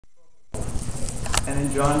And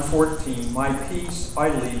in John 14, my peace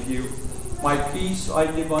I leave you, my peace I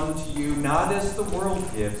give unto you, not as the world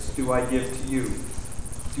gives do I give to you.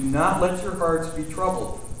 Do not let your hearts be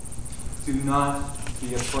troubled. Do not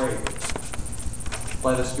be afraid.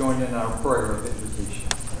 Let us join in our prayer of invitation.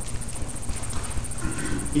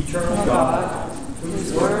 Eternal God,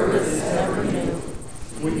 whose word is ever new,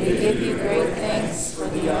 we give you great thanks for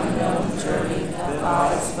the unknown journey that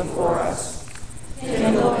lies before us.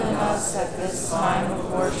 Kindle in us at this time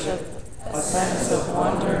of worship a sense of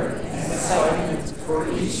wonder and excitement for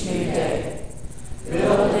each new day.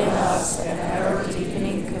 Build in us an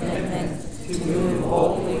ever-deepening commitment to move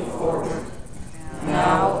boldly forward.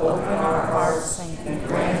 Now open our hearts and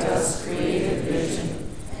grant us creative vision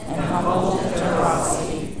and humble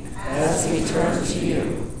generosity as we turn to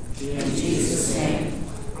you. In Jesus' name,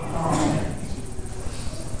 amen.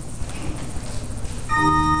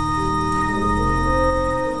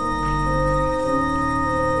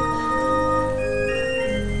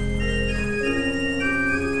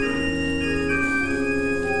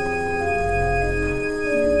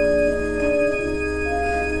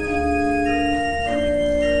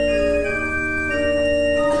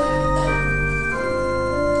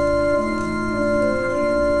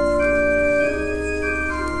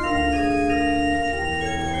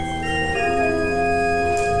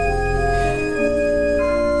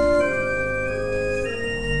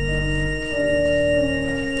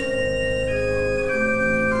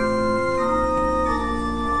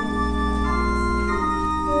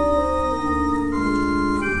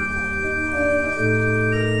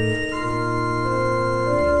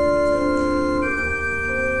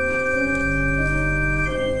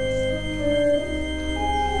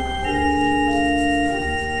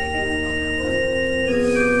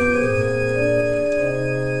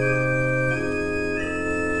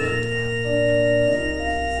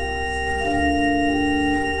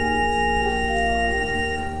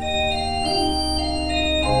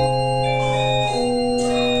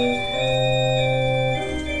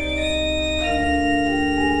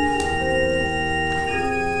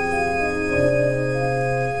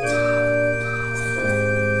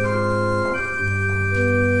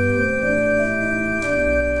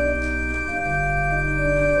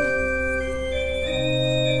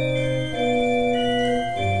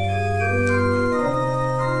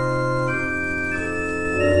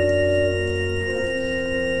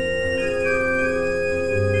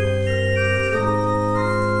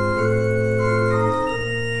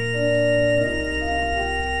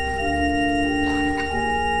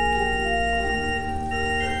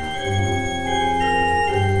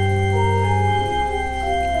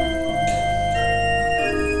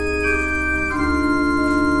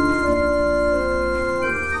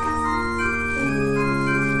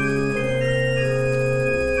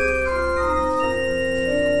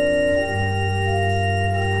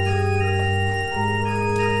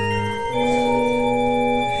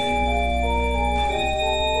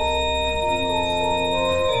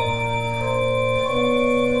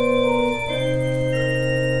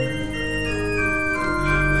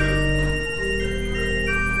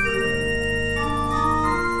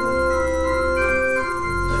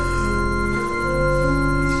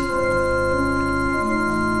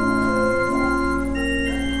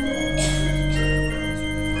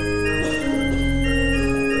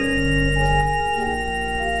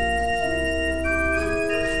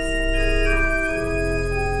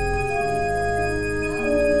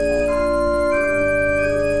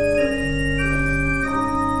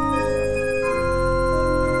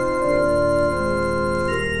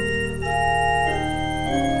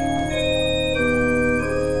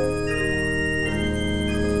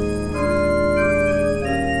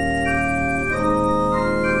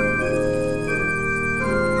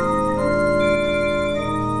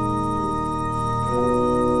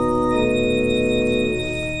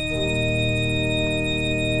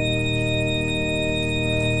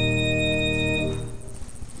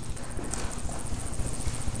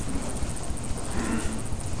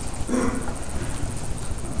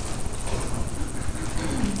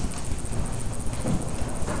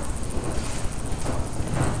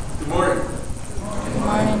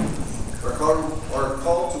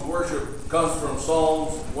 comes from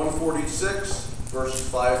Psalms 146, verses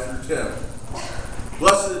 5 through 10.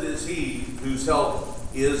 Blessed is he whose help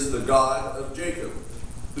is the God of Jacob,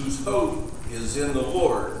 whose hope is in the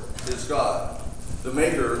Lord his God, the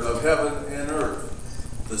maker of heaven and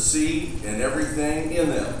earth, the sea and everything in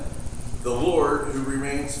them, the Lord who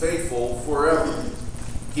remains faithful forever.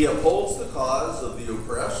 He upholds the cause of the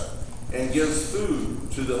oppressed and gives food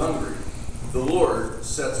to the hungry. The Lord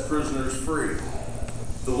sets prisoners free.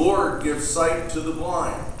 The Lord gives sight to the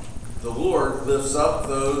blind. The Lord lifts up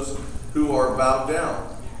those who are bowed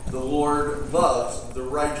down. The Lord loves the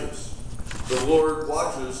righteous. The Lord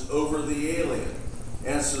watches over the alien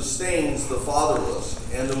and sustains the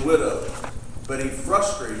fatherless and the widow, but he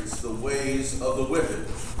frustrates the ways of the wicked.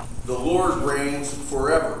 The Lord reigns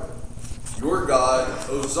forever. Your God,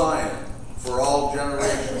 O Zion, for all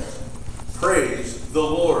generations. Praise the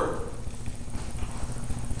Lord.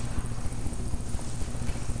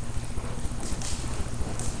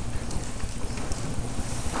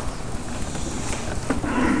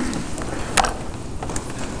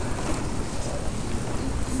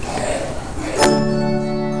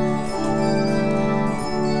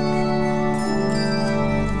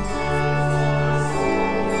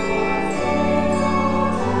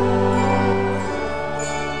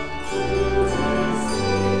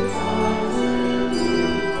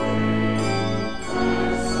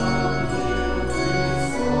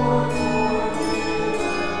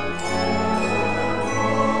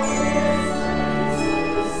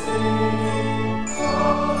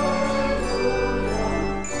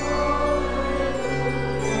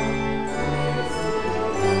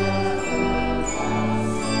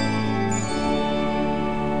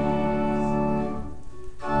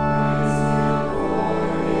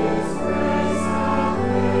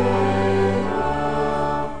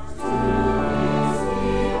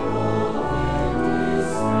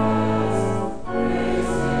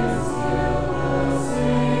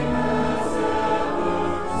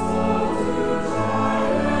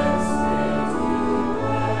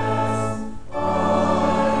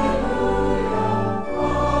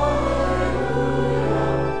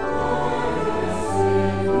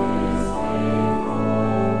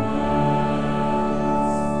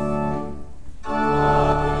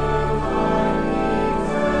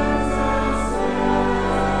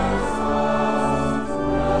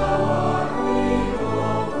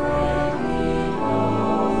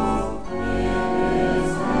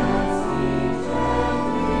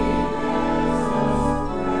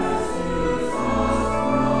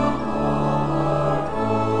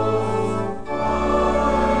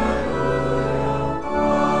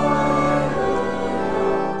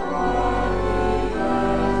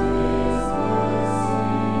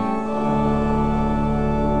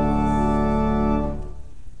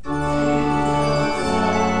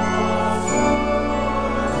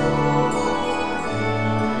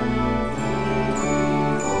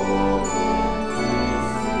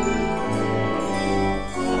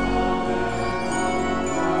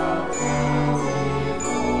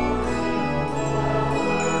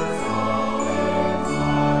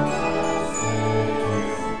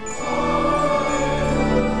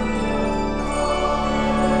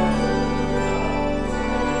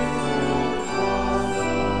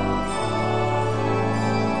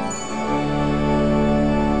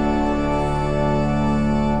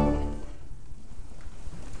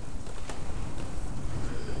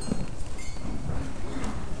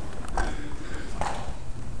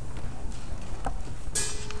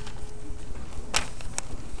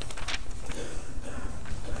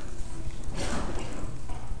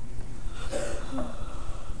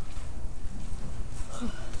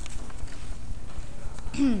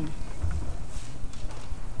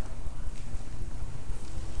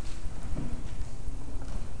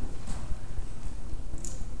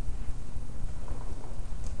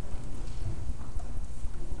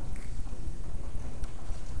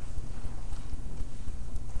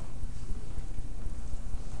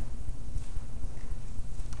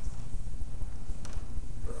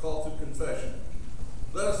 Call to confession.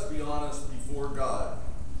 Let us be honest before God,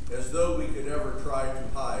 as though we could ever try to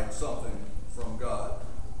hide something from God.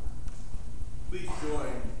 Please join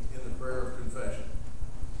in the prayer of confession.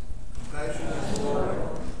 Compassionate Lord,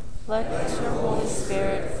 let your Holy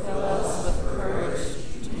Spirit fill us with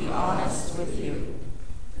courage to be honest with you.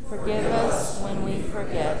 Forgive us when we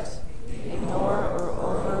forget, ignore or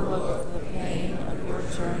overlook the pain of your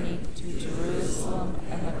journey to Jerusalem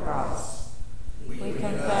and the cross. We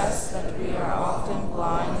confess that we are often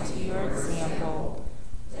blind to your example,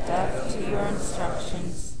 deaf to your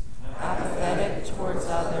instructions, apathetic towards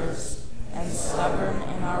others, and stubborn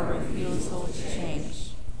in our refusal to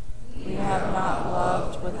change. We have not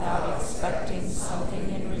loved without expecting something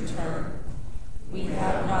in return. We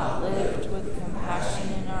have not lived with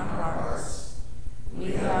compassion in our hearts.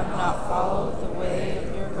 We have not followed the way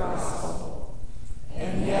of your gospel.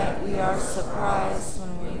 And yet we are surprised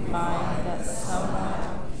when we find that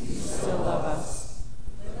somehow you still love us.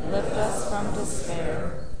 Lift us from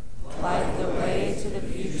despair. Light the way to the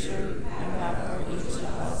future you have for each of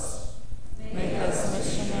us. Make us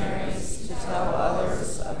missionaries to tell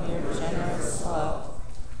others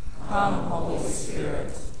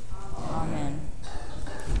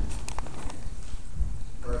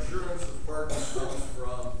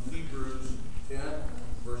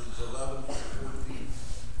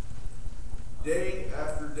Day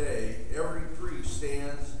after day, every priest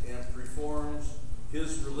stands and performs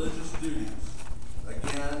his religious duties.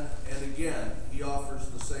 Again and again, he offers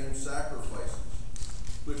the same sacrifices,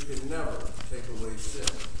 which can never take away sin.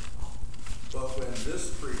 But when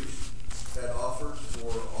this priest had offered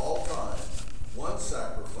for all time one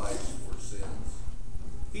sacrifice for sins,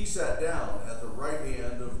 he sat down at the right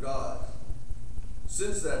hand of God.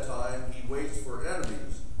 Since that time, he waits for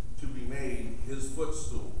enemies to be made his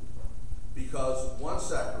footstool, because one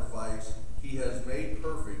sacrifice he has made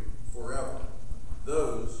perfect forever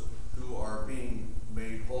those who are being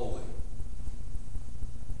made holy.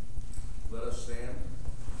 Let us stand.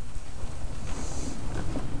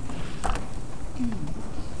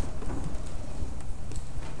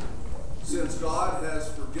 Since God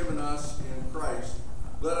has forgiven us in Christ,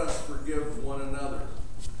 let us forgive one another.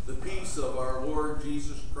 The peace of our Lord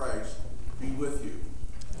Jesus Christ be with you.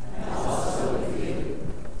 And also with you.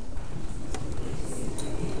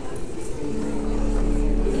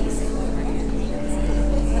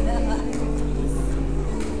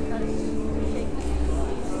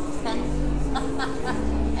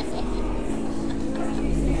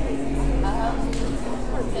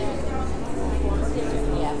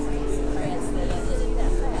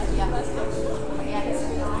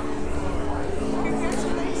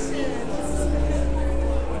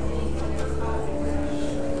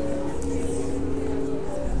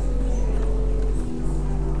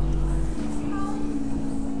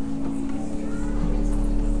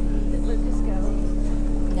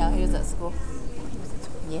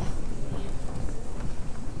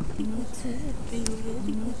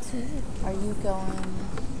 Are you going?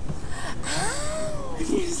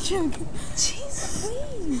 He's joking. Jeez,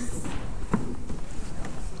 please.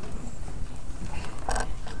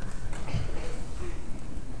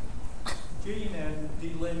 Jean and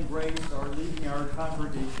Dee Lynn Grace are leaving our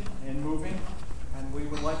congregation and moving, and we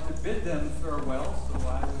would like to bid them farewell, so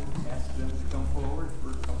I would ask them to come forward for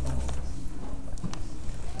a couple moments.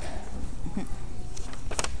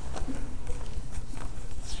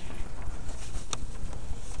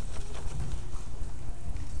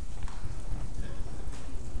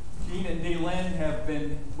 Jean and Dee Lynn have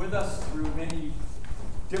been with us through many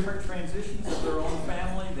different transitions of their own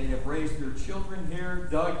family. They have raised their children here.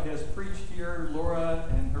 Doug has preached here. Laura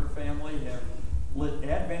and her family have lit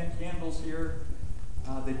Advent candles here.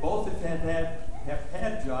 They both have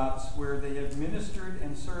had jobs where they have ministered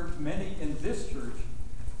and served many in this church,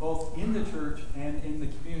 both in the church and in the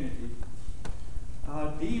community.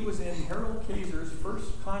 Dee was in Harold Kaiser's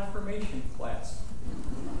first confirmation class.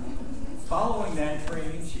 Following that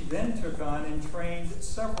training, she then took on and trained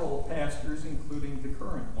several pastors, including the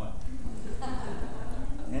current one,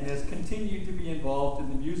 and has continued to be involved in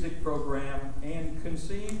the music program and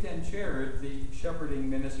conceived and chaired the shepherding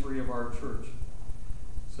ministry of our church.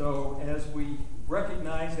 So as we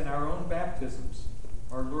recognize in our own baptisms,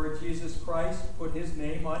 our Lord Jesus Christ put his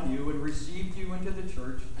name on you and received you into the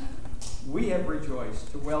church, we have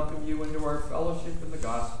rejoiced to welcome you into our fellowship in the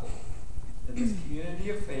gospel. In this community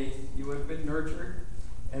of faith, you have been nurtured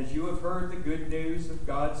as you have heard the good news of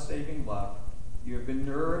God's saving love. You have been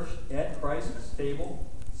nourished at Christ's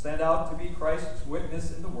table, sent out to be Christ's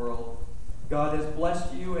witness in the world. God has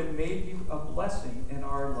blessed you and made you a blessing in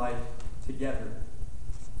our life together.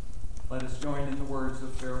 Let us join in the words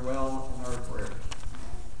of farewell and our prayer.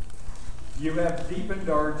 You have deepened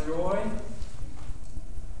our joy.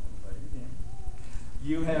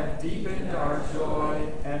 You have deepened our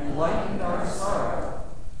joy and lightened our sorrow.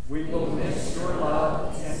 We will miss your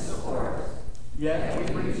love and support, yet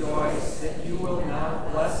we rejoice that you will now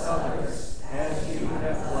bless others as you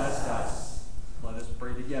have blessed us. Let us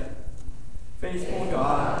pray together. Faithful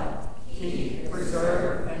God, keep,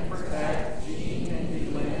 preserve, and protect Jean and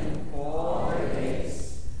Dee Lynn all their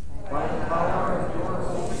days. By the power of your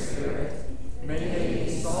Holy Spirit, may they be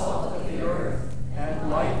salt of the earth and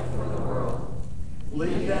light for the world.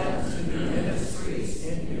 Lead them to new ministries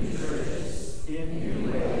in new churches, in new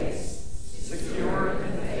ways, secure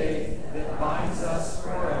in the faith that binds us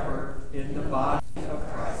forever in the body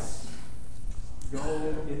of Christ.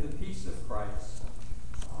 Go in the peace of Christ.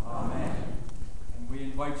 Amen. And we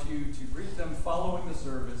invite you to greet them following the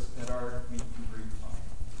service at our meet and greet time.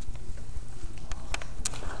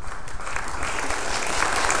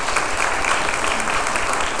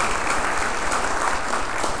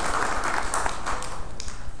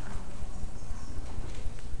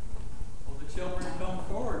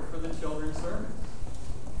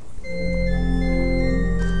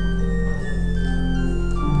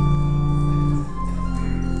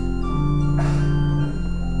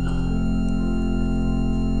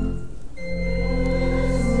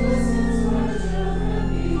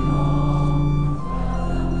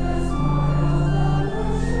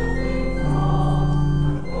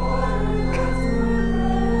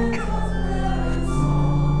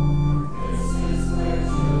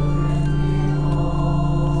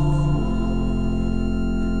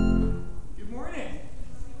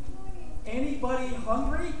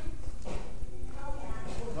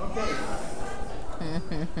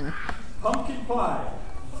 Pumpkin pie.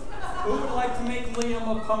 Who would like to make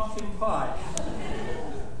Liam a pumpkin pie?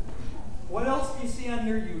 What else do you see on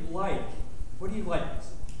here you like? What do you like?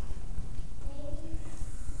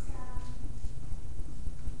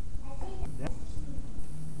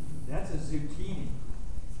 That's a zucchini.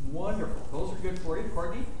 Wonderful. Those are good for you.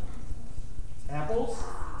 Courtney? Apples?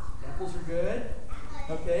 Apples are good.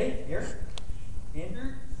 Okay, here.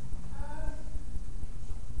 Andrew?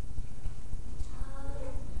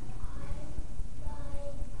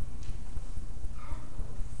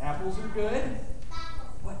 Apples are good.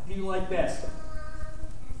 What do you like best?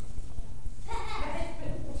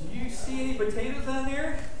 Do you see any potatoes on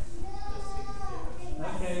there?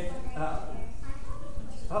 Okay.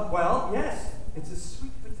 Well, yes. It's a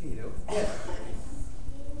sweet potato. Yes.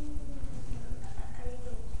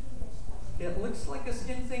 It looks like a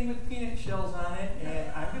skin thing with peanut shells on it,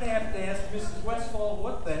 and I'm going to have to ask Mrs. Westfall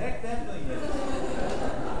what the heck that thing is.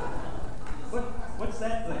 What's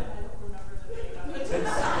that thing?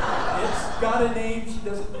 It's got a name she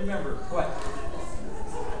doesn't remember. What?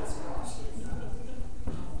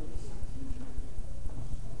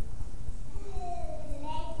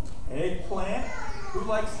 Eggplant? Who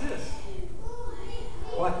likes this?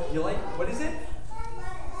 What? You like? What is it?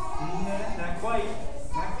 Nah, not quite.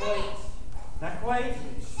 Not quite. Not quite.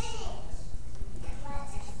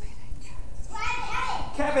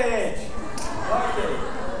 Cabbage. Okay.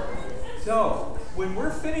 So, when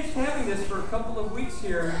we're finished having this for a couple of weeks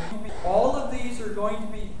here, all of these are going to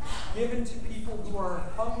be given to people who are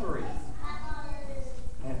hungry.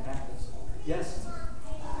 And apples. Yes.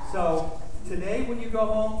 So, today when you go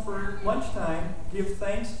home for lunchtime, give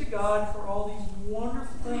thanks to God for all these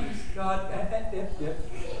wonderful things God. They're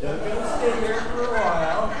going to stay here for a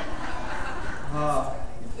while.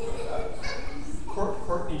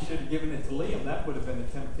 Courtney should have given it to Liam. That would have been a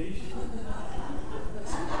temptation.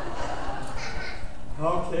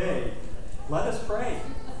 Okay, let us pray.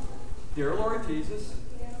 Dear Lord Jesus,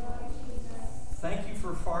 thank you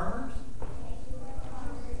for farmers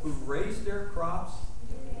who raise their crops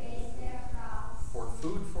for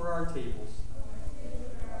food for our tables.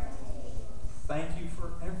 Thank you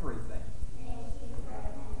for everything.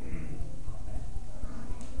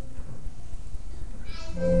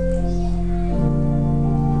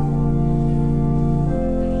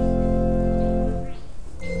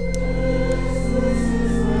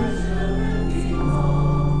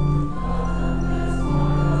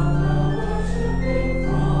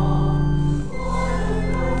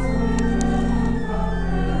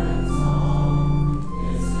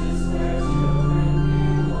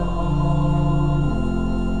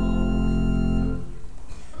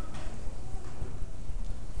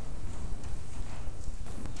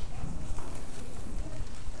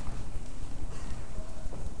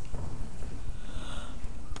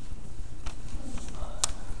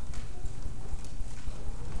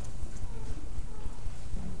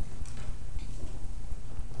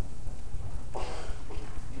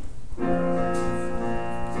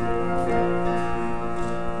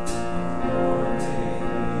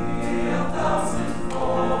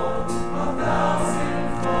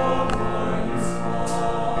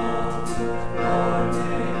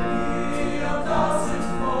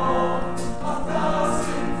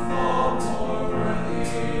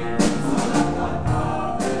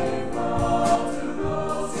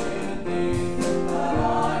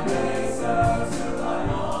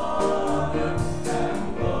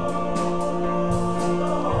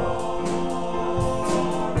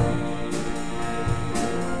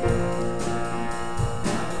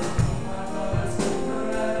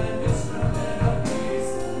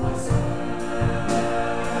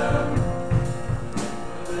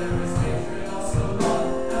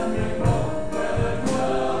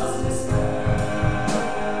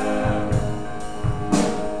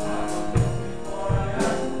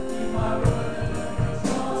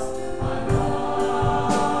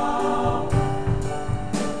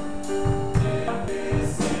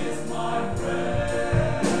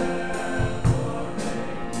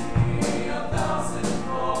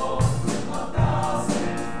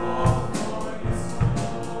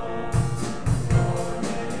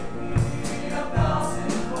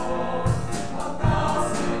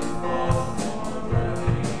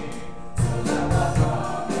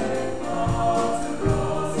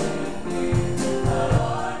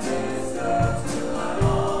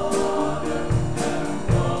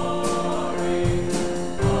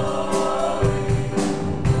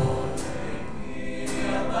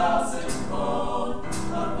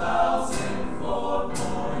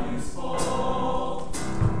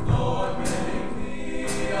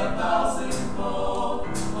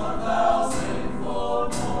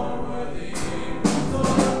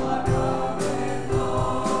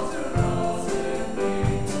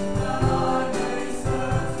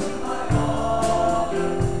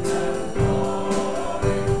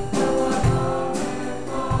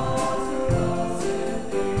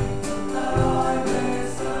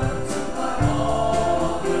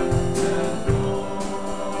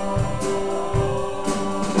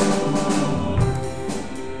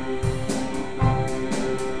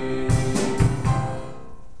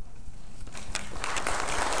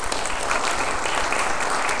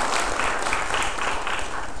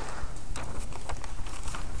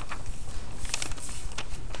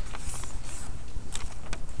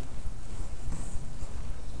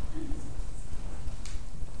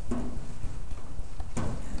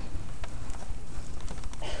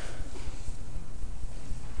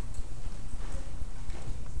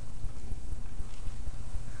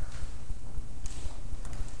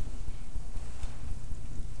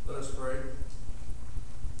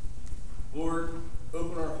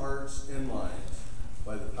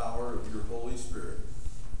 Holy Spirit,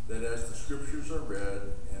 that as the scriptures are read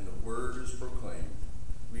and the word is proclaimed,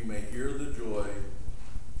 we may hear the joy,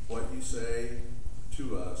 what you say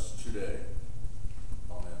to us today.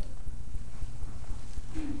 Amen.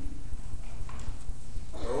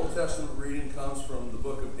 Our Old Testament reading comes from the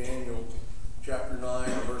book of Daniel, chapter 9,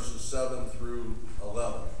 verses 7 through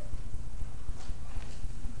 11.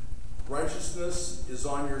 Righteousness is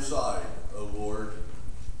on your side, O Lord,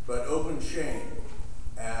 but open shame,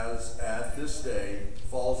 as at this day,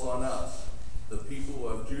 falls on us, the people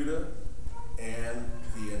of Judah and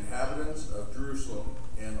the inhabitants of Jerusalem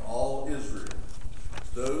and all Israel,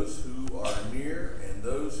 those who are near and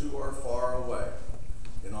those who are far away,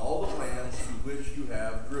 in all the lands to which you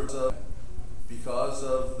have driven us, because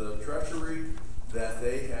of the treachery that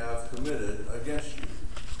they have committed against you.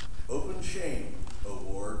 Open shame, O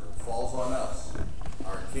Lord, falls on us,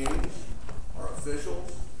 our kings, our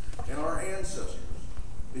officials, and our ancestors,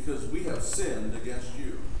 because we have sinned against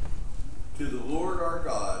you. To the Lord our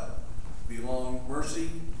God belong mercy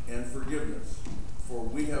and forgiveness, for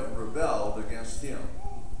we have rebelled against him,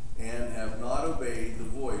 and have not obeyed the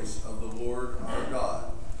voice of the Lord our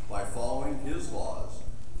God by following his laws,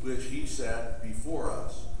 which he set before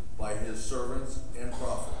us by his servants and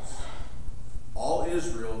prophets. All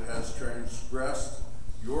Israel has transgressed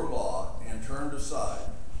your law and turned aside,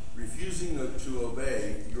 refusing to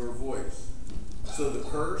obey your voice. So the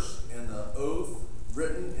curse and the oath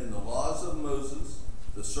written in the laws of Moses,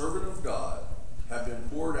 the servant of God, have been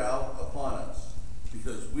poured out upon us,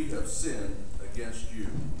 because we have sinned against you.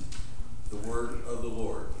 The word of the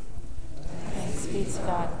Lord. Thanks be to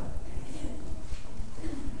God.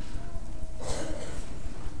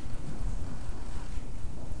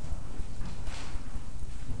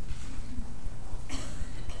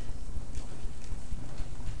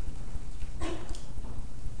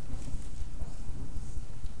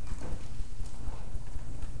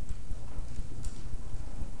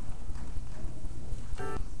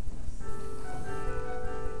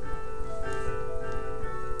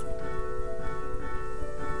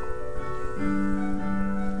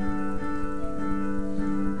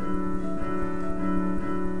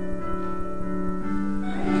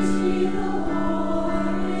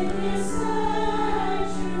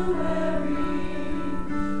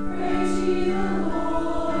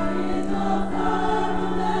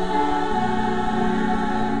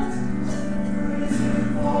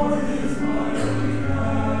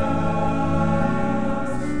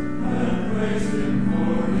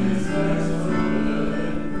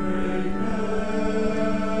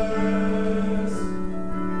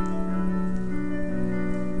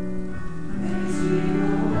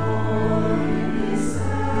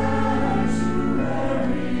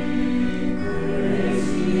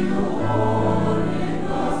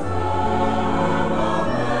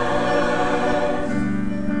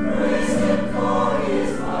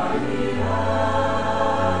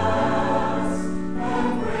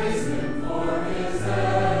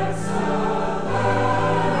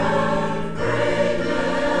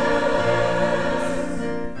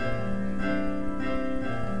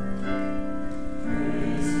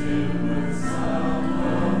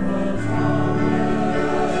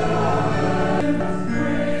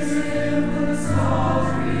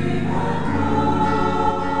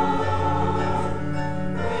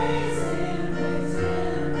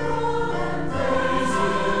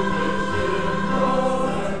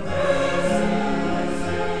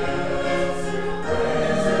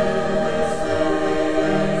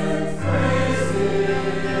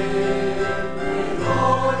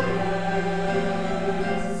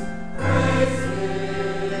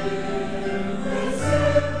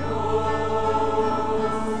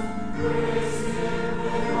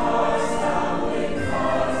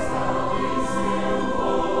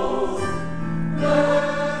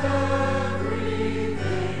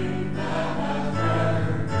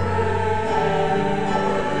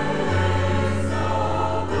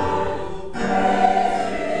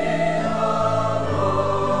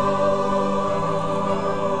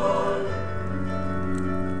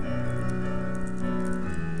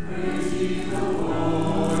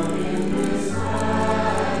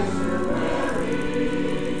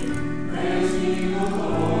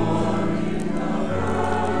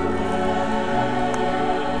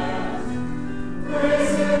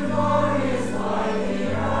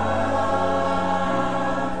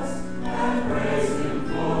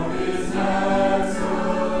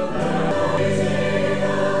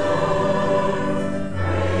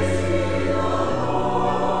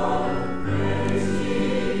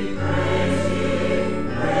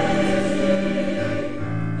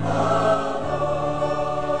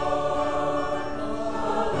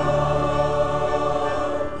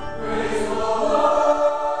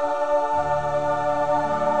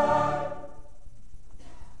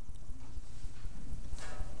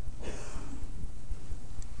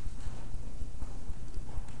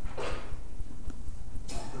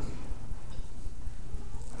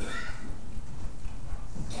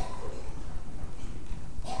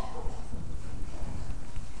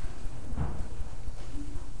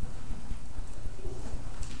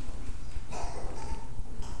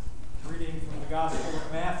 Gospel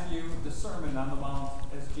of Matthew, the Sermon on the Mount,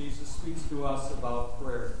 as Jesus speaks to us about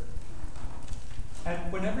prayer. And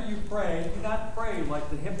whenever you pray, do not pray like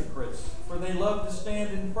the hypocrites, for they love to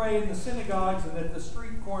stand and pray in the synagogues and at the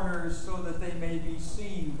street corners so that they may be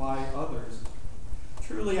seen by others.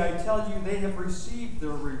 Truly, I tell you, they have received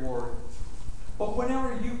their reward. But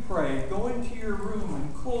whenever you pray, go into your room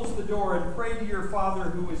and close the door and pray to your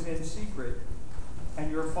Father who is in secret. And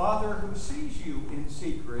your Father who sees you in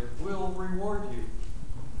secret will reward you.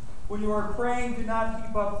 When you are praying, do not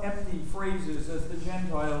heap up empty phrases as the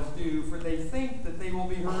Gentiles do, for they think that they will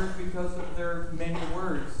be heard because of their many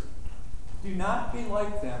words. Do not be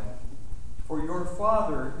like them, for your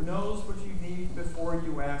Father knows what you need before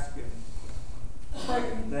you ask Him. Pray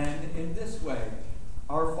then in this way: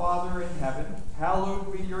 Our Father in heaven,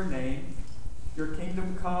 hallowed be your name. Your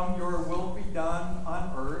kingdom come, your will be done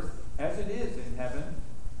on earth as it is in heaven.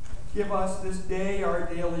 Give us this day our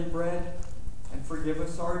daily bread, and forgive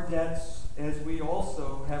us our debts as we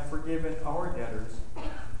also have forgiven our debtors.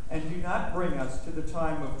 And do not bring us to the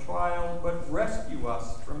time of trial, but rescue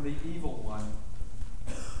us from the evil one.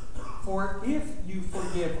 For if you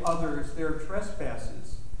forgive others their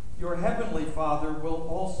trespasses, your heavenly Father will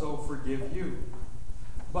also forgive you.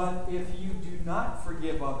 But if you do not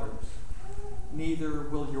forgive others, neither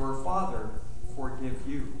will your Father forgive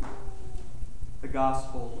you. The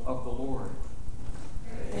Gospel of the Lord.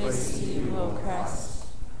 Praise to you, O Christ.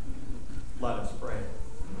 Let us pray.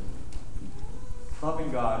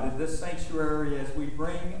 Loving God, in this sanctuary, as we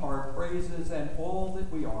bring our praises and all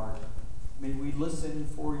that we are, may we listen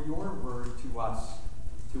for your word to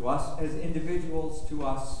us as individuals, to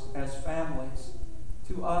us as families,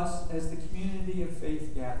 to us as the community of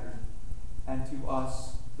faith gathered, and to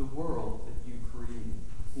us, the world that you created.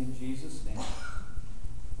 In Jesus' name,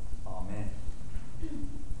 amen.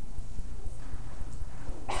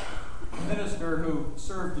 A minister who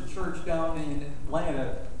served a church down in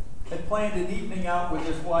Atlanta had planned an evening out with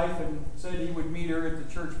his wife and said he would meet her at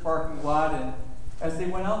the church parking lot. And as they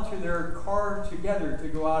went out to their car together to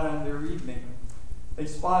go out on their evening, they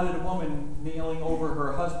spotted a woman kneeling over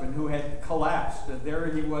her husband who had collapsed, and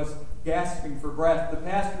there he was gasping for breath. The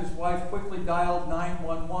pastor's wife quickly dialed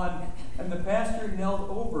 911, and the pastor knelt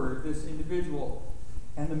over this individual.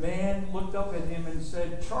 And the man looked up at him and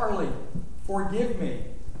said, "Charlie, forgive me."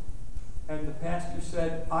 And the pastor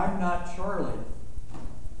said, "I'm not Charlie."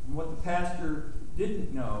 And what the pastor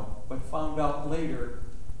didn't know, but found out later,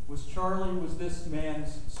 was Charlie was this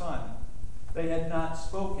man's son. They had not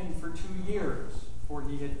spoken for 2 years, for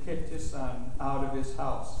he had kicked his son out of his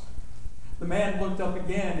house. The man looked up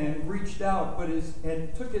again and reached out,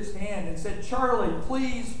 and took his hand and said, "Charlie,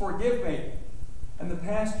 please forgive me." And the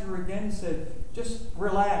pastor again said, "Just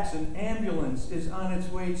relax, an ambulance is on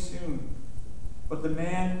its way soon." But the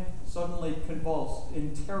man suddenly convulsed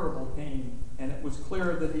in terrible pain, and it was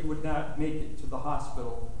clear that he would not make it to the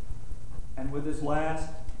hospital. And with his last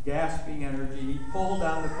gasping energy, he pulled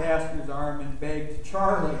on the pastor's arm and begged,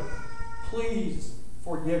 "Charlie, please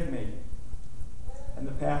forgive me." And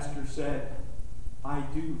the pastor said, "I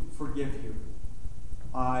do forgive you.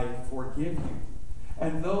 I forgive you."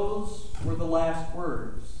 And those were the last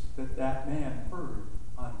words that man heard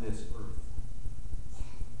on this earth.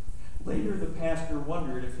 Later, the pastor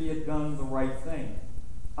wondered if he had done the right thing.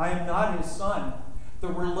 I am not his son. The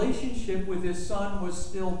relationship with his son was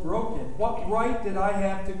still broken. What right did I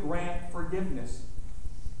have to grant forgiveness?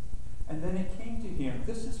 And then it came to him.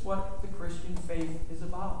 This is what the Christian faith is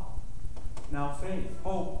about. Now, faith,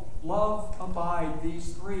 hope, love abide,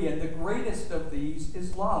 these three, and the greatest of these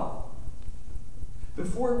is love.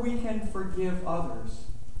 Before we can forgive others,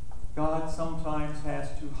 God sometimes has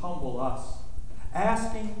to humble us.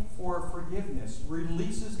 Asking for forgiveness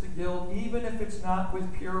releases the guilt, even if it's not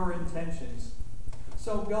with pure intentions.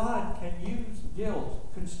 So God can use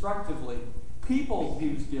guilt constructively. People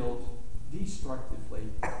use guilt destructively.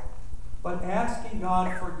 But asking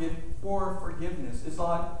God for forgiveness is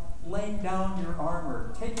like laying down your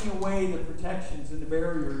armor, taking away the protections and the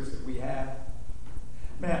barriers that we have.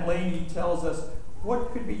 Matt Laney tells us,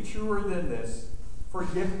 what could be truer than this?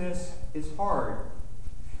 Forgiveness is hard.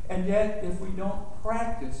 And yet, if we don't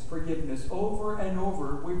practice forgiveness over and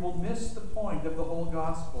over, we will miss the point of the whole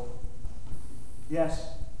gospel.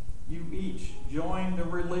 Yes, you each join the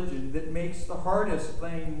religion that makes the hardest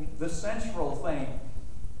thing the central thing.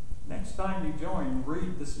 Next time you join,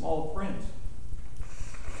 read the small print.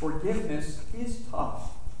 Forgiveness is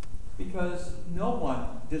tough because no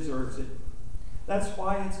one deserves it. That's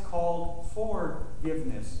why it's called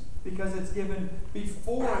forgiveness, because it's given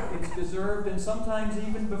before it's deserved and sometimes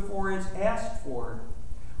even before it's asked for.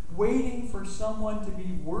 Waiting for someone to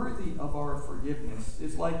be worthy of our forgiveness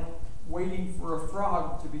is like waiting for a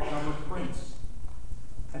frog to become a prince.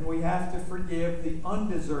 And we have to forgive the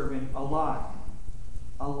undeserving a lot.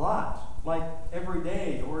 A lot. Like every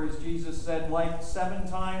day, or as Jesus said, like 7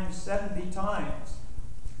 times, 70 times.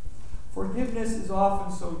 Forgiveness is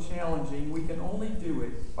often so challenging, we can only do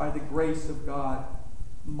it by the grace of God,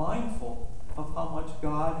 mindful of how much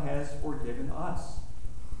God has forgiven us.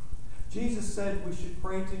 Jesus said we should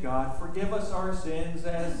pray to God, forgive us our sins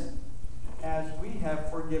as we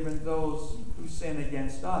have forgiven those who sin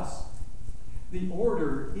against us. The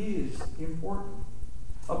order is important.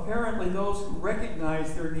 Apparently, those who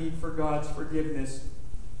recognize their need for God's forgiveness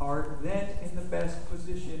are then in the best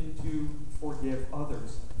position to forgive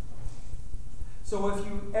others. So if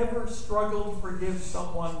you ever struggle to forgive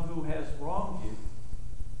someone who has wronged you,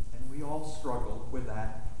 and we all struggle with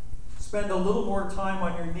that, spend a little more time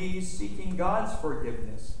on your knees seeking God's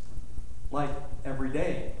forgiveness, like every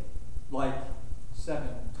day, like 7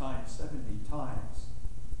 times, 70 times.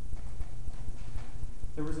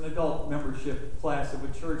 There was an adult membership class of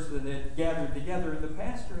a church that had gathered together, and the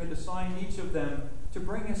pastor had assigned each of them to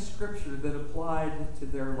bring a scripture that applied to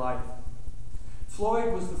their life.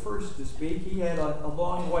 Floyd was the first to speak. He had a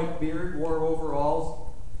long white beard, wore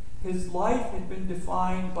overalls. His life had been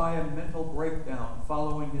defined by a mental breakdown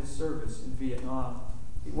following his service in Vietnam.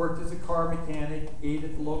 He worked as a car mechanic, ate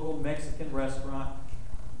at the local Mexican restaurant,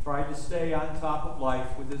 tried to stay on top of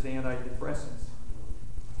life with his antidepressants.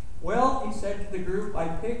 Well, he said to the group, I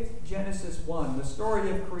picked Genesis 1, the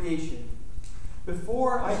story of creation.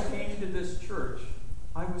 Before I came to this church,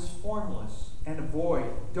 I was formless and a void.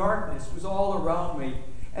 Darkness was all around me.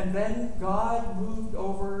 And then God moved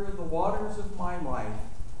over the waters of my life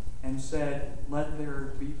and said, let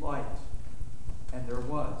there be light. And there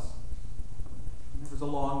was. And there was a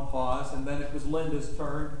long pause, and then it was Linda's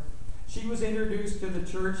turn. She was introduced to the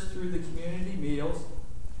church through the community meals.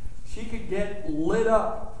 She could get lit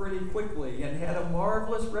up pretty quickly and had a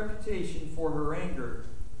marvelous reputation for her anger.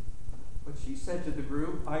 But she said to the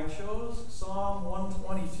group, I chose Psalm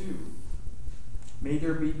 122. May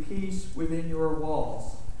there be peace within your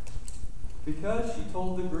walls. Because, she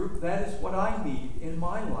told the group, that is what I need in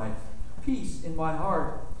my life. Peace in my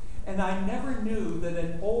heart. And I never knew that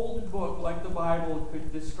an old book like the Bible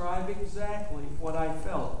could describe exactly what I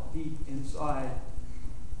felt deep inside.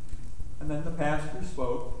 And then the pastor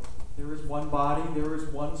spoke. There is one body, there is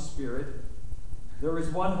one spirit. There is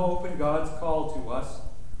one hope in God's call to us.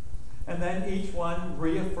 And then each one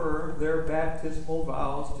reaffirmed their baptismal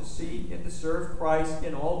vows to seek and to serve Christ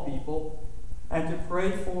in all people, and to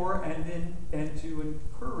pray for and to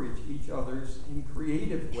encourage each other in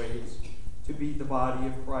creative ways to be the body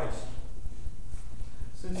of Christ.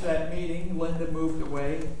 Since that meeting, Linda moved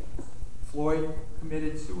away. Floyd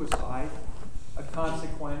committed suicide, a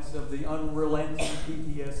consequence of the unrelenting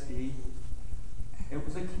PTSD. It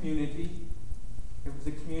was a community. It was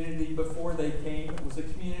a community before they came. It was a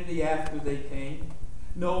community after they came.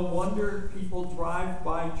 No wonder people drive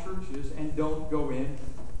by churches and don't go in.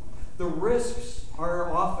 The risks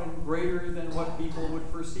are often greater than what people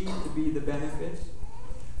would perceive to be the benefits.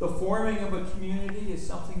 The forming of a community is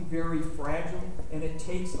something very fragile, and it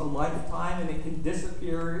takes a lifetime, and it can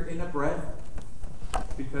disappear in a breath,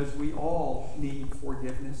 because we all need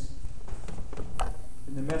forgiveness.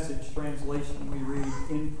 In the Message translation we read,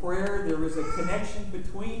 in prayer there is a connection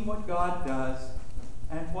between what God does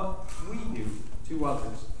and what we do to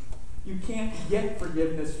others. You can't get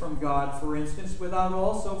forgiveness from God, for instance, without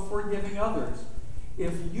also forgiving others.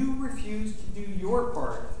 If you refuse to do your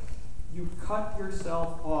part, you cut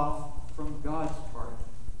yourself off from God's part.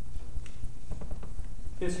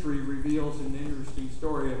 History reveals an interesting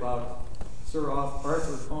story about Sir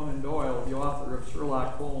Arthur Conan Doyle, the author of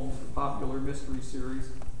Sherlock Holmes, a popular mystery series.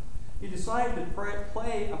 He decided to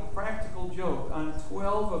play a practical joke on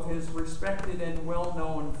 12 of his respected and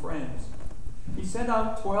well-known friends. He sent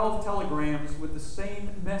out 12 telegrams with the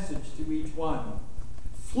same message to each one.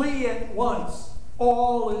 Flee at once,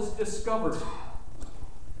 all is discovered.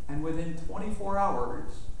 And within 24 hours,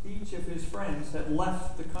 each of his friends had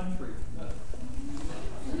left the country.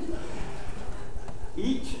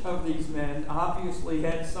 Each of these men obviously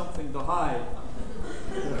had something to hide.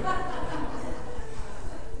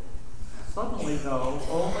 Suddenly, though,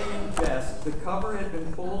 only in jest, the cover had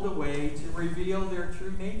been pulled away to reveal their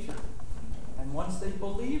true nature. And once they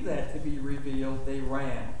believed that to be revealed, they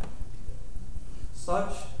ran.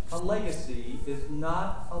 Such a legacy is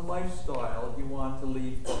not a lifestyle you want to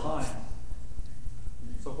leave behind.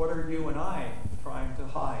 So what are you and I trying to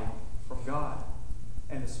hide from God?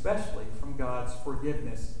 And especially from God's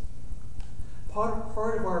forgiveness?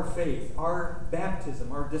 Part of our faith, our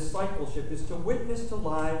baptism, our discipleship is to witness to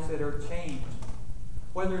lives that are changed.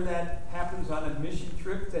 Whether that happens on a mission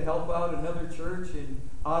trip to help out another church in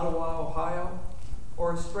Ottawa, Ohio,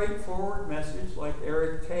 or a straightforward message like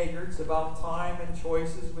Eric Taggart's about time and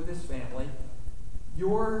choices with his family,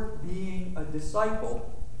 your being a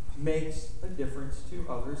disciple makes a difference to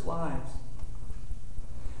others' lives.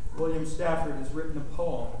 William Stafford has written a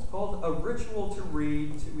poem. It's called A Ritual to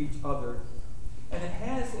Read to Each Other. And it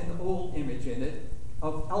has an old image in it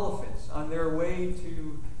of elephants on their way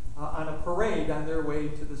to, on a parade on their way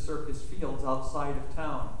to the circus fields outside of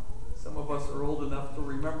town. Some of us are old enough to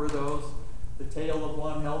remember those, the tail of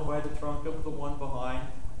one held by the trunk of the one behind,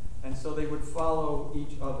 and so they would follow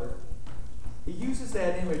each other. He uses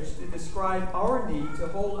that image to describe our need to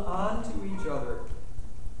hold on to each other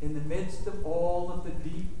in the midst of all of the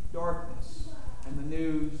deep darkness and the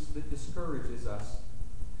news that discourages us.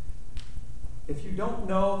 If you don't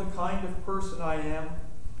know the kind of person I am,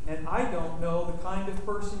 and I don't know the kind of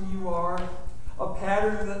person you are, a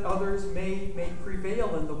pattern that others may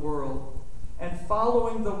prevail in the world, and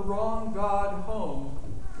following the wrong God home,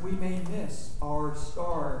 we may miss our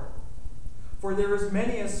star. For there is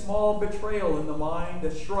many a small betrayal in the mind,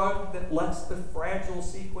 a shrug that lets the fragile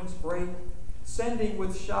sequence break, sending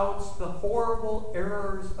with shouts the horrible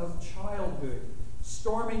errors of childhood,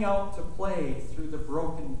 storming out to play through the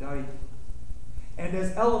broken dike. And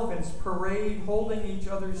as elephants parade holding each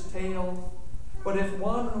other's tail, but if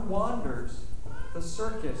one wanders, the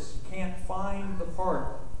circus can't find the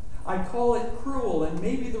park. I call it cruel, and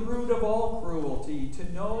maybe the root of all cruelty,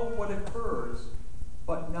 to know what occurs,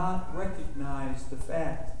 but not recognize the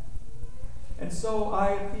fact. And so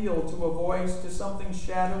I appeal to a voice, to something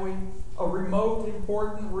shadowy, a remote,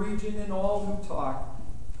 important region in all who talk.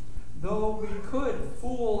 Though we could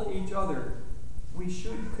fool each other, we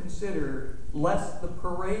should consider lest the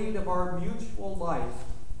parade of our mutual life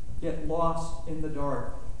get lost in the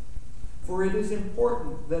dark. For it is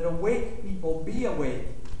important that awake people be awake,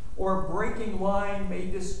 or breaking line may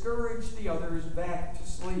discourage the others back to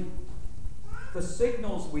sleep. The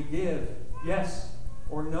signals we give, yes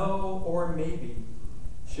or no or maybe,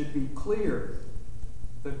 should be clear.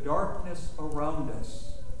 The darkness around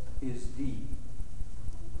us is deep.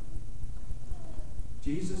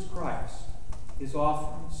 Jesus Christ is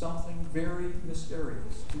offering something very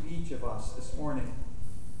mysterious to each of us this morning.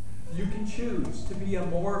 You can choose to be a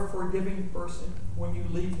more forgiving person when you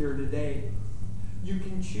leave here today. You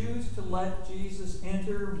can choose to let Jesus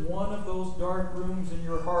enter one of those dark rooms in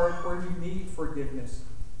your heart where you need forgiveness.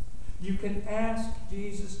 You can ask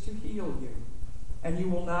Jesus to heal you, and you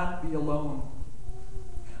will not be alone.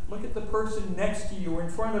 Look at the person next to you, in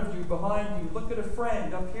front of you, behind you. Look at a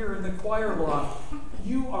friend up here in the choir loft.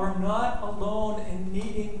 You are not alone in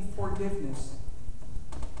needing forgiveness.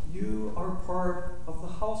 You are part of the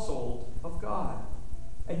household of God,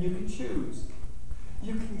 and you can choose.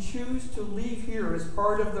 You can choose to leave here as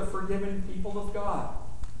part of the forgiven people of God,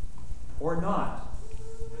 or not.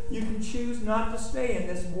 You can choose not to stay in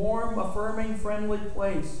this warm, affirming, friendly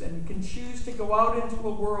place, and you can choose to go out into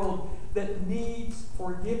a world that needs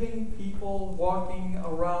forgiving people walking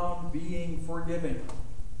around being forgiving,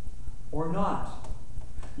 or not.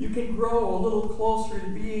 You can grow a little closer to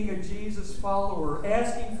being a Jesus follower,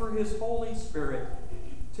 asking for His Holy Spirit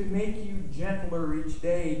to make you gentler each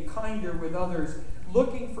day, kinder with others,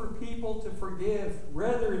 looking for people to forgive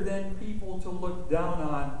rather than people to look down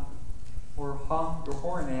on or honk your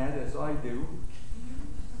horn at, as I do,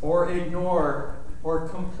 or ignore or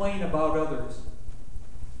complain about others,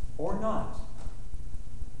 or not.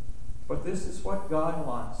 But this is what God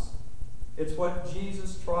wants. It's what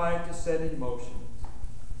Jesus tried to set in motion.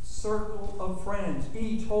 Circle of friends,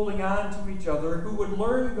 each holding on to each other, who would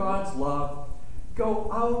learn God's love, go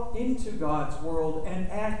out into God's world and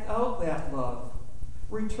act out that love.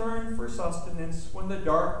 Return for sustenance when the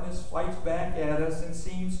darkness fights back at us and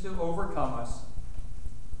seems to overcome us.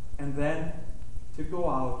 And then to go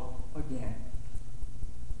out again.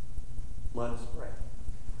 Let us pray.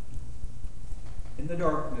 In the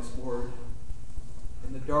darkness, Lord,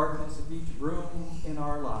 in the darkness of each room in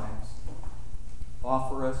our lives,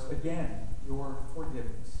 offer us again your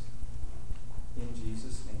forgiveness. In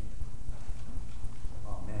Jesus' name.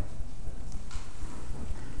 Amen.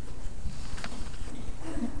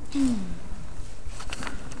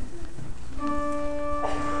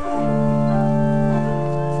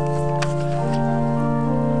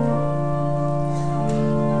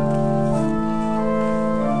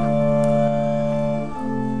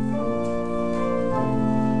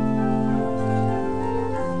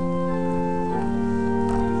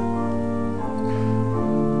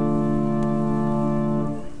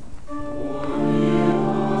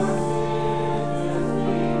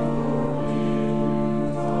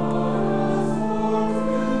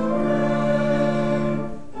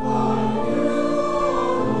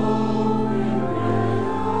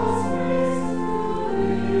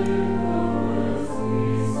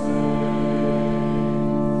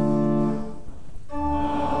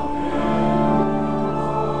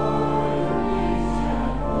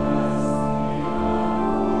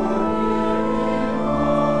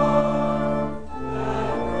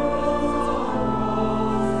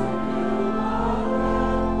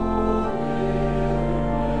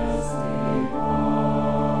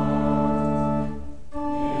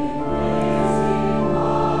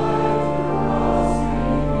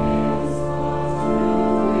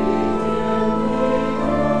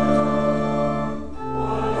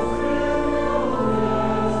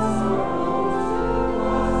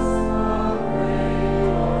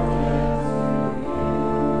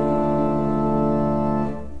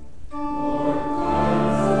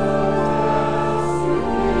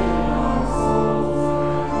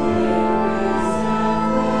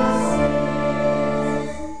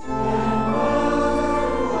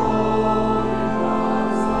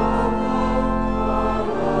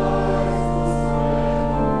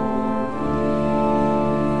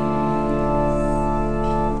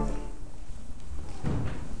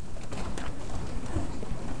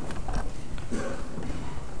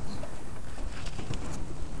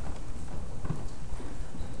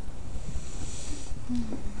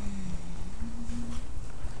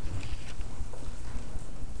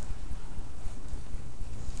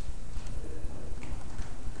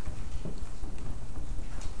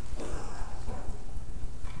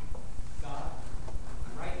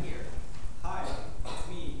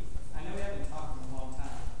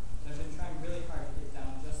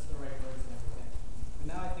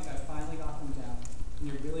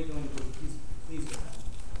 pleased with that.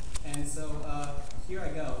 And so here I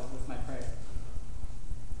go with my prayer.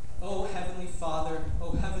 O Heavenly Father,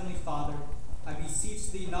 I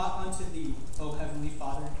beseech thee not unto thee, O Heavenly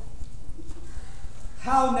Father.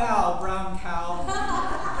 How now, brown cow?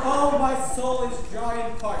 Oh, my soul is dry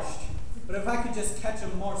and parched, but if I could just catch a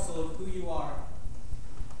morsel of who you are.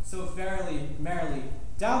 So verily, merrily,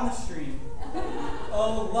 down the stream.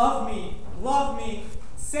 Oh, love me,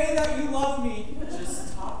 say that you love me.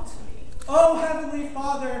 Just talk to me. Oh, Heavenly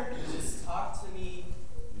Father. Just talk to me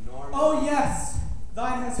normally. Oh, yes,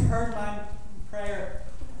 thine has heard my prayer.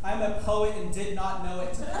 I'm a poet and did not know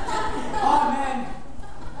it. Amen.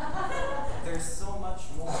 There's so much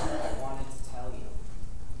more I wanted to tell you.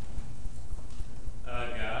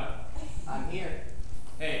 God? I'm here.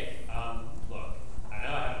 Hey, look, I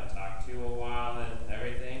know I haven't talked to you a while and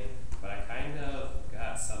everything, but I kind of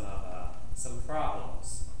got some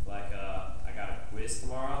problems. Like, I got a quiz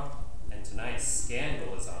tomorrow, and tonight's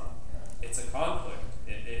scandal is on. It's a conflict,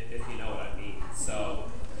 if you know what I mean. So,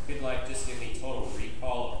 if you could, like, just give me total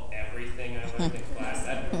recall of everything I learned in class,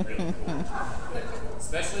 that'd be really cool.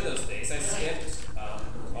 Especially those days I skipped.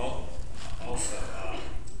 Also,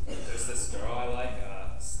 there's this girl I like,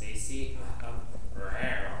 Stacy.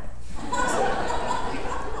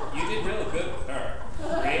 You did really good with her.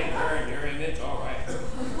 Created her in your image, all right.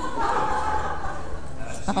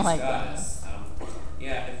 She's Oh my got us.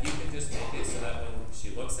 Yeah, if you could just make it so that when she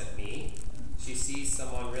looks at me, she sees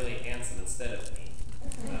someone really handsome instead of me.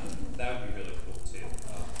 That would be really cool too.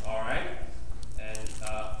 All right. And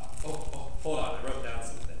hold on, I wrote down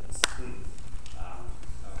some things.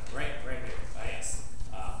 Right here. Yes.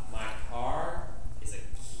 My car is a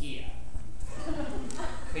Kia.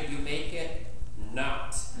 Could you make it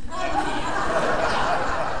not a Kia?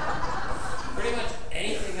 Pretty much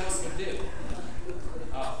anything else would do.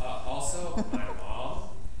 Also, my mom,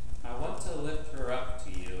 I want to lift her up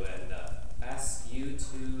to you and ask you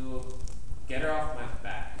to get her off my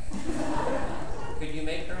back. Could you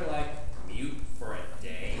make her, like, mute for a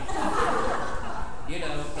day? You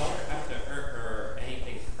know, don't have to hurt her or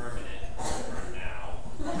anything permanent for now.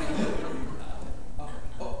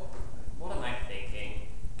 What am I thinking?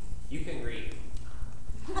 You can read.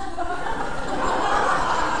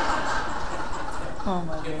 Oh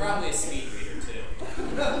my You're God. probably a speed reader too.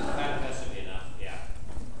 That should be enough, yeah.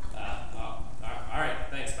 Alright,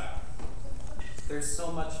 thanks, bye. There's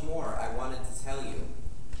so much more I wanted to tell you.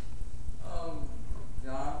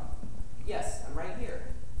 John? Yes, I'm right here.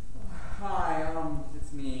 Hi,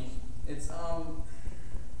 it's me. It's, I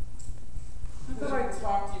thought I'd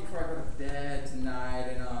talk to you before I go to bed tonight,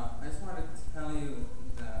 and, I just wanted to tell you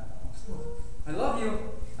that I love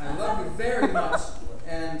you. I love you very much,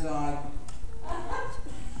 and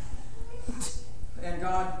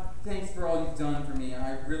God, thanks for all you've done for me.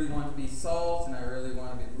 I really want to be salt, and I really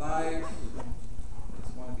want to be light. I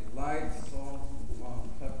just want to be light, salt,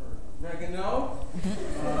 pepper, oregano.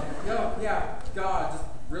 God, just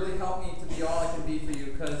really help me to be all I can be for you,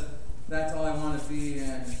 because that's all I want to be,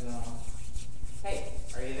 and, Hey,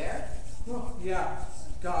 are you there? oh, yeah,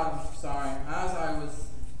 God, I'm sorry. As I was...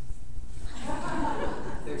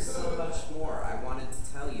 There's so much more I wanted to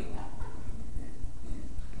tell you.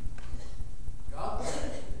 God,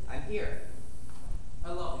 I'm here.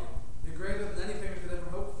 I love you. You're greater than anything I could ever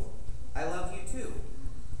hope for. I love you too.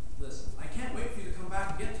 Listen, I can't wait for you to come back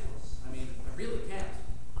and get to us. I mean, I really can't.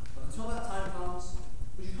 But until that time comes,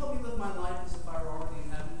 would you help me live my life as if I were already in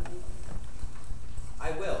heaven with you?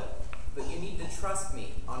 I will, but you need to trust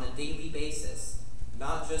me on a daily basis,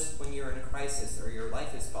 not just when you're in a crisis or your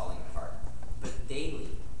life is falling apart, but daily.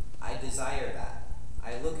 I desire that.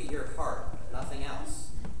 I look at your heart, nothing else.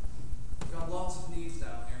 I've got lots of needs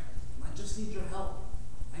down here, and I just need your help.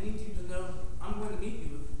 I need you to know I'm going to meet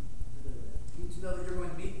you with. You need to know that you're going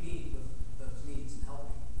to meet me with those needs and help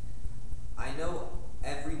me. I know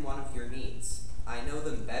every one of your needs. I know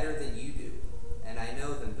them better than you do, and I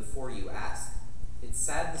know them before you ask. It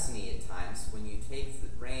saddens me at times when you take the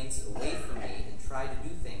reins away from me and try to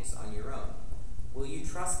do things on your own. Will you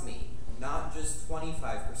trust me? Not just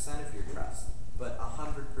 25% of your trust, but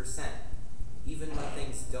 100%. Even when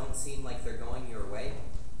things don't seem like they're going your way,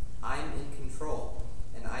 I'm in control,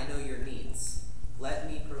 and I know your needs. Let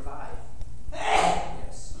me provide.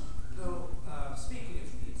 Yes. Though, speaking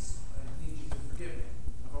of needs, I need you to forgive me.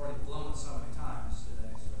 I've already blown it so many times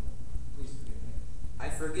today, so please forgive me. I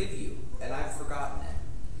forgive you, and I've forgotten it.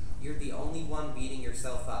 You're the only one beating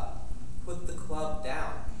yourself up. Put the club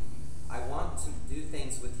down. I want to do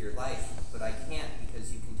things with your life, but I can't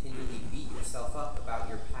because you continually beat yourself up about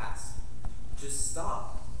your past. Just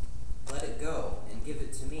stop. Let it go and give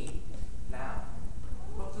it to me, now.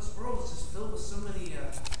 But this world is just filled with so many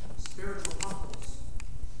spiritual potholes.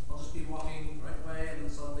 I'll just be walking right way and then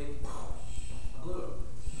suddenly, a blue.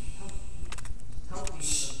 Help me.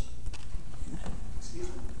 Excuse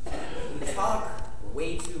me. You talk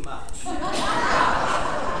way too much.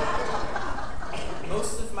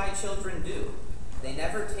 Most of my children do. They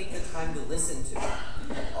never take the time to listen to me.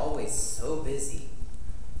 They're always so busy.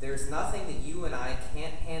 There's nothing that you and I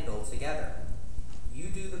can't handle together. You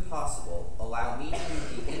do the possible. Allow me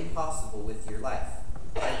to do the impossible with your life.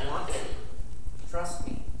 I want to. Trust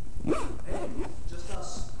me. Hey, just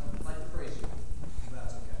us. I'd like to praise you. If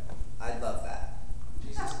that's okay. I'd love that.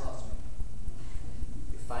 Jesus loves me.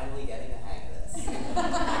 You're finally getting a hang of this.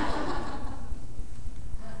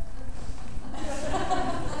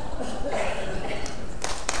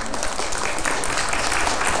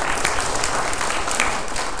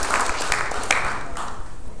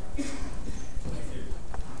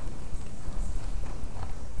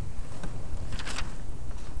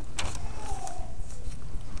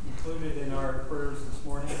 Included in our prayers this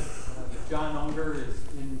morning, John Unger is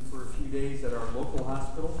in for a few days at our local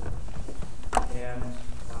hospital, and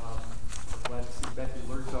we're glad to see Becky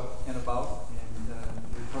Lurch up and about and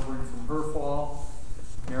recovering from her fall.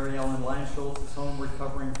 Mary Ellen Lanschultz is home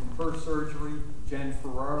recovering from her surgery. Jen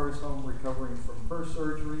Ferrar is home recovering from her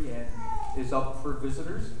surgery and is up for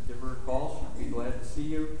visitors. Give her a call. She'd be glad to see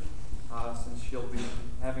you since she'll be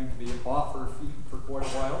having to be off her feet for quite a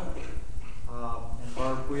while. And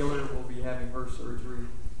Barb Wheeler will be having her surgery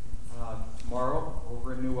tomorrow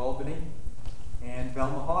over in New Albany. And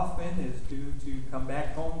Velma Hoffman is due to come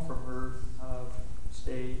back home from her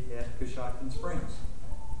stay at Coshocton Springs.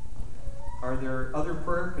 Are there other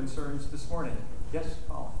prayer concerns this morning? Yes,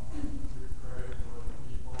 Colin. We pray for the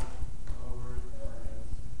people over in France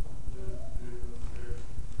due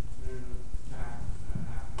to the attacks that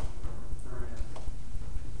happened over in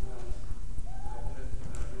France.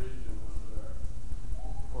 That region over there.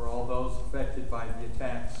 For all those affected by the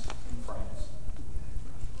attacks in France.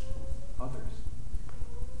 Others.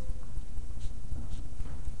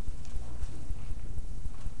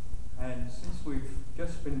 And since we've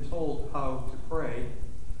just been told how to pray,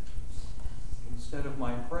 instead of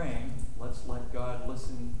my praying, let's let God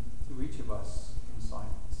listen to each of us in silence.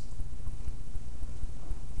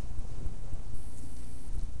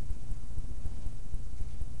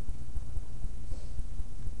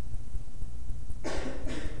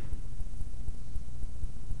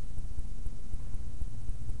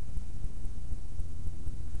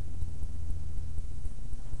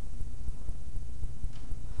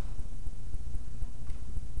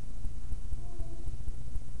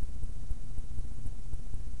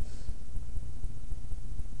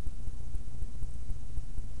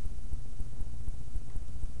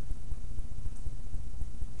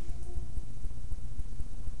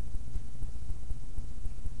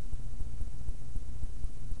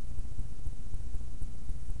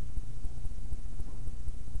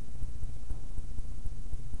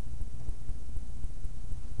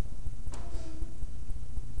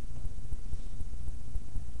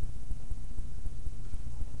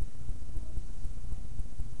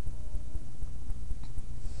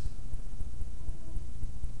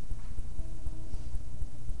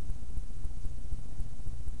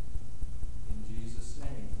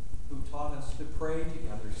 Taught us to pray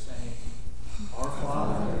together, saying, Our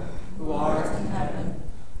Father, who art in heaven,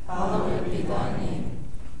 hallowed be thy name.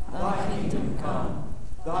 Thy kingdom come,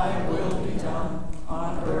 thy will be done,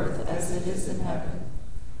 on earth as it is in heaven.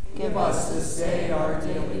 Give us this day our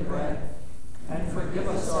daily bread, and forgive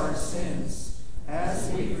us our sins,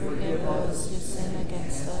 as we forgive those who sin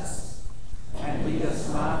against us. And lead us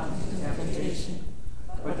not into temptation,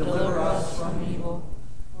 but deliver us from evil.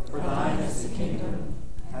 For thine is the kingdom,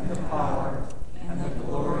 and the power, and the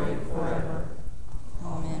glory forever.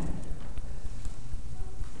 Amen.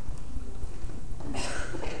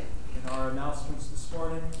 In our announcements this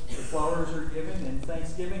morning, the flowers are given in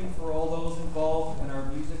thanksgiving for all those involved in our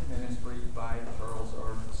music ministry by Charles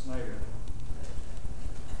R. Snyder.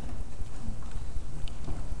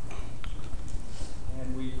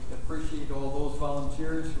 And we appreciate all those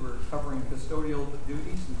volunteers who are covering custodial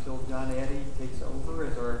duties until John Addy takes over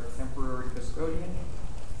as our temporary custodian.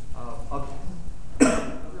 Other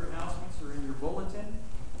announcements are in your bulletin,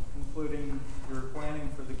 including your planning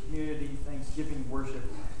for the community Thanksgiving worship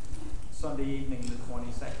Sunday evening, the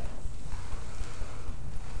 22nd.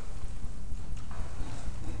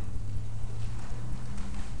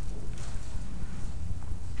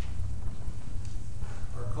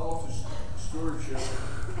 Our call to stewardship.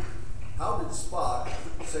 How did Spock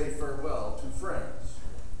say farewell to friends?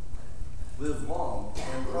 Live long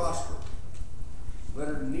and prosper.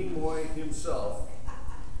 Leonard Nimoy himself,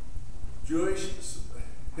 Jewish,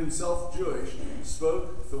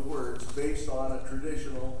 spoke the words based on a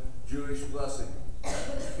traditional Jewish blessing.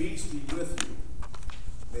 Peace be with you.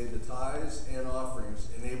 May the tithes and offerings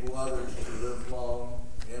enable others to live long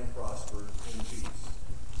and prosper in peace.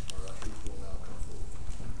 Our ushers will now come forward.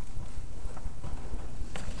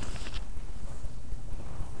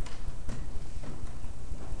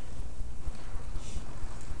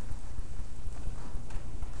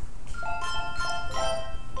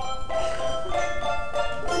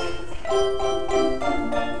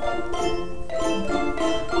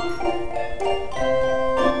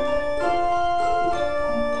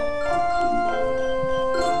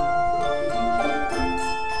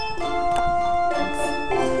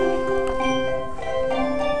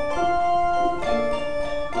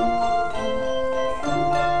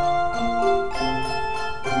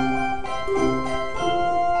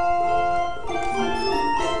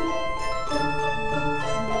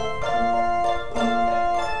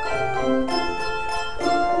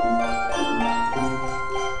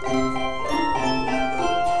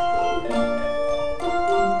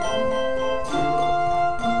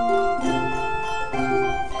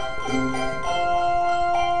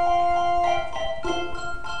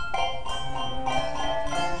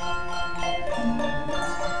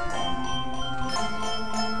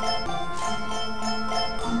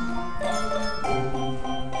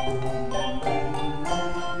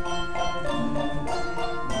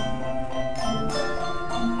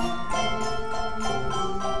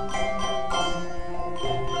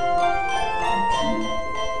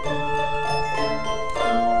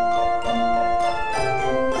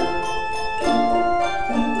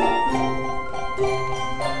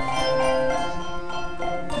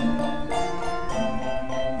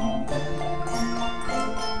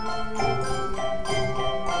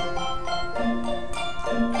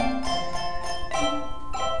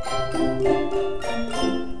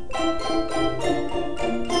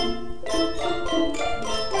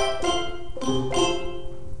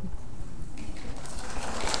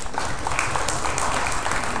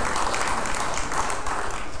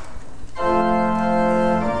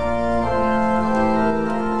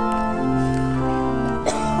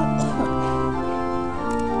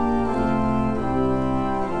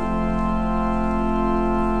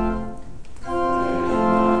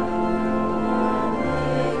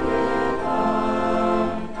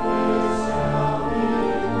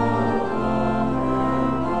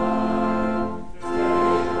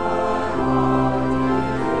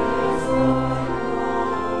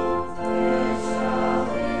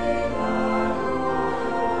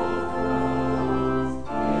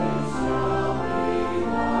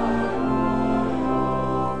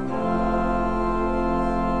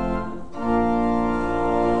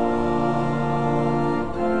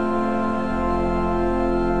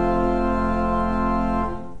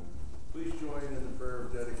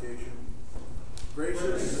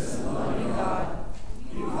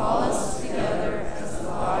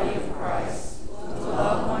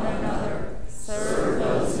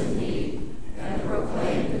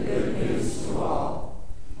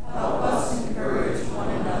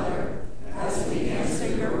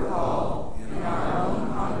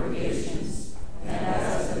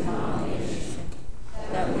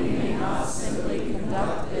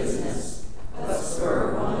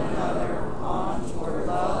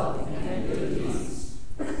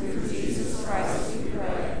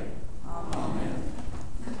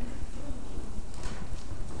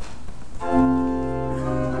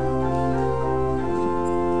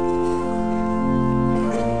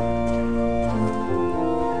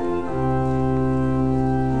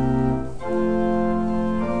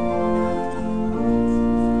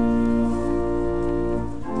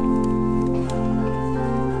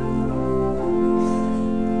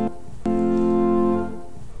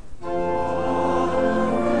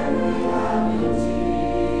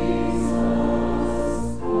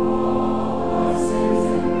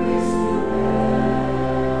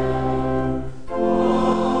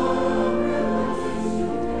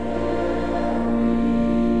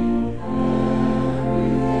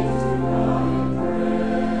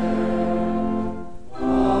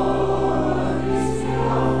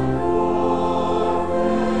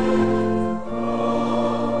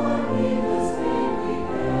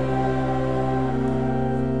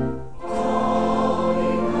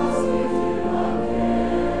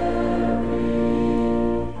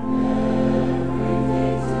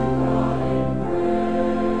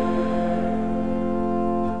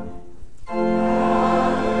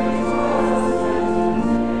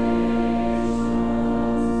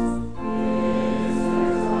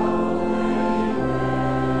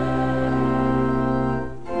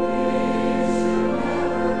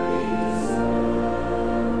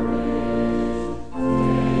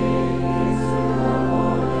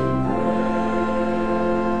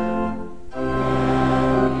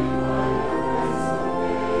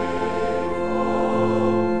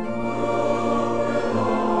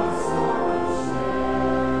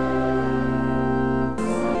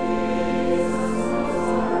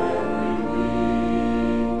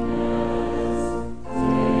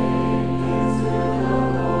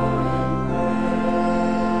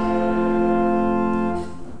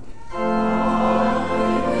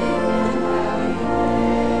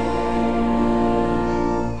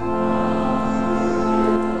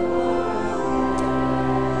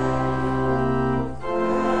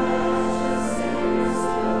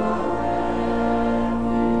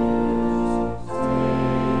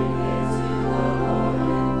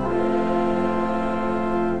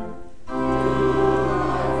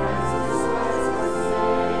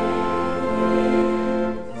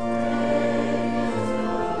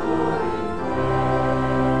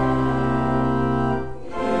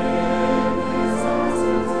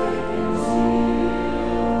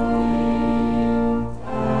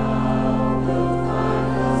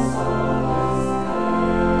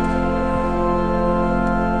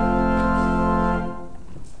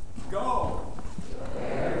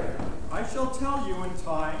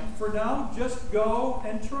 go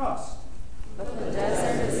and trust. But the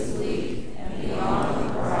desert is bleak, and beyond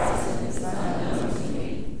the horizon is unknown to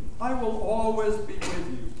me. I will always be with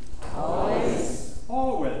you. Always.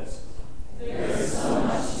 Always. There is so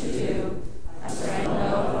much to do. I don't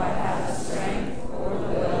know if I have the strength or the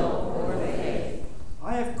will or the faith.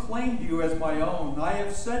 I have claimed you as my own. I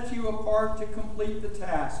have set you apart to complete the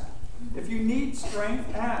task. If you need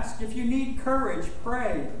strength, ask. If you need courage,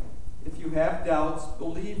 pray. If you have doubts,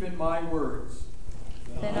 believe in my words.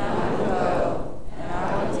 Then I will go, and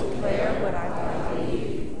I will declare what I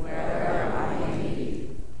believe wherever I may be.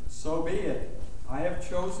 So be it. I have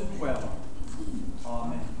chosen well.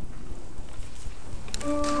 Amen.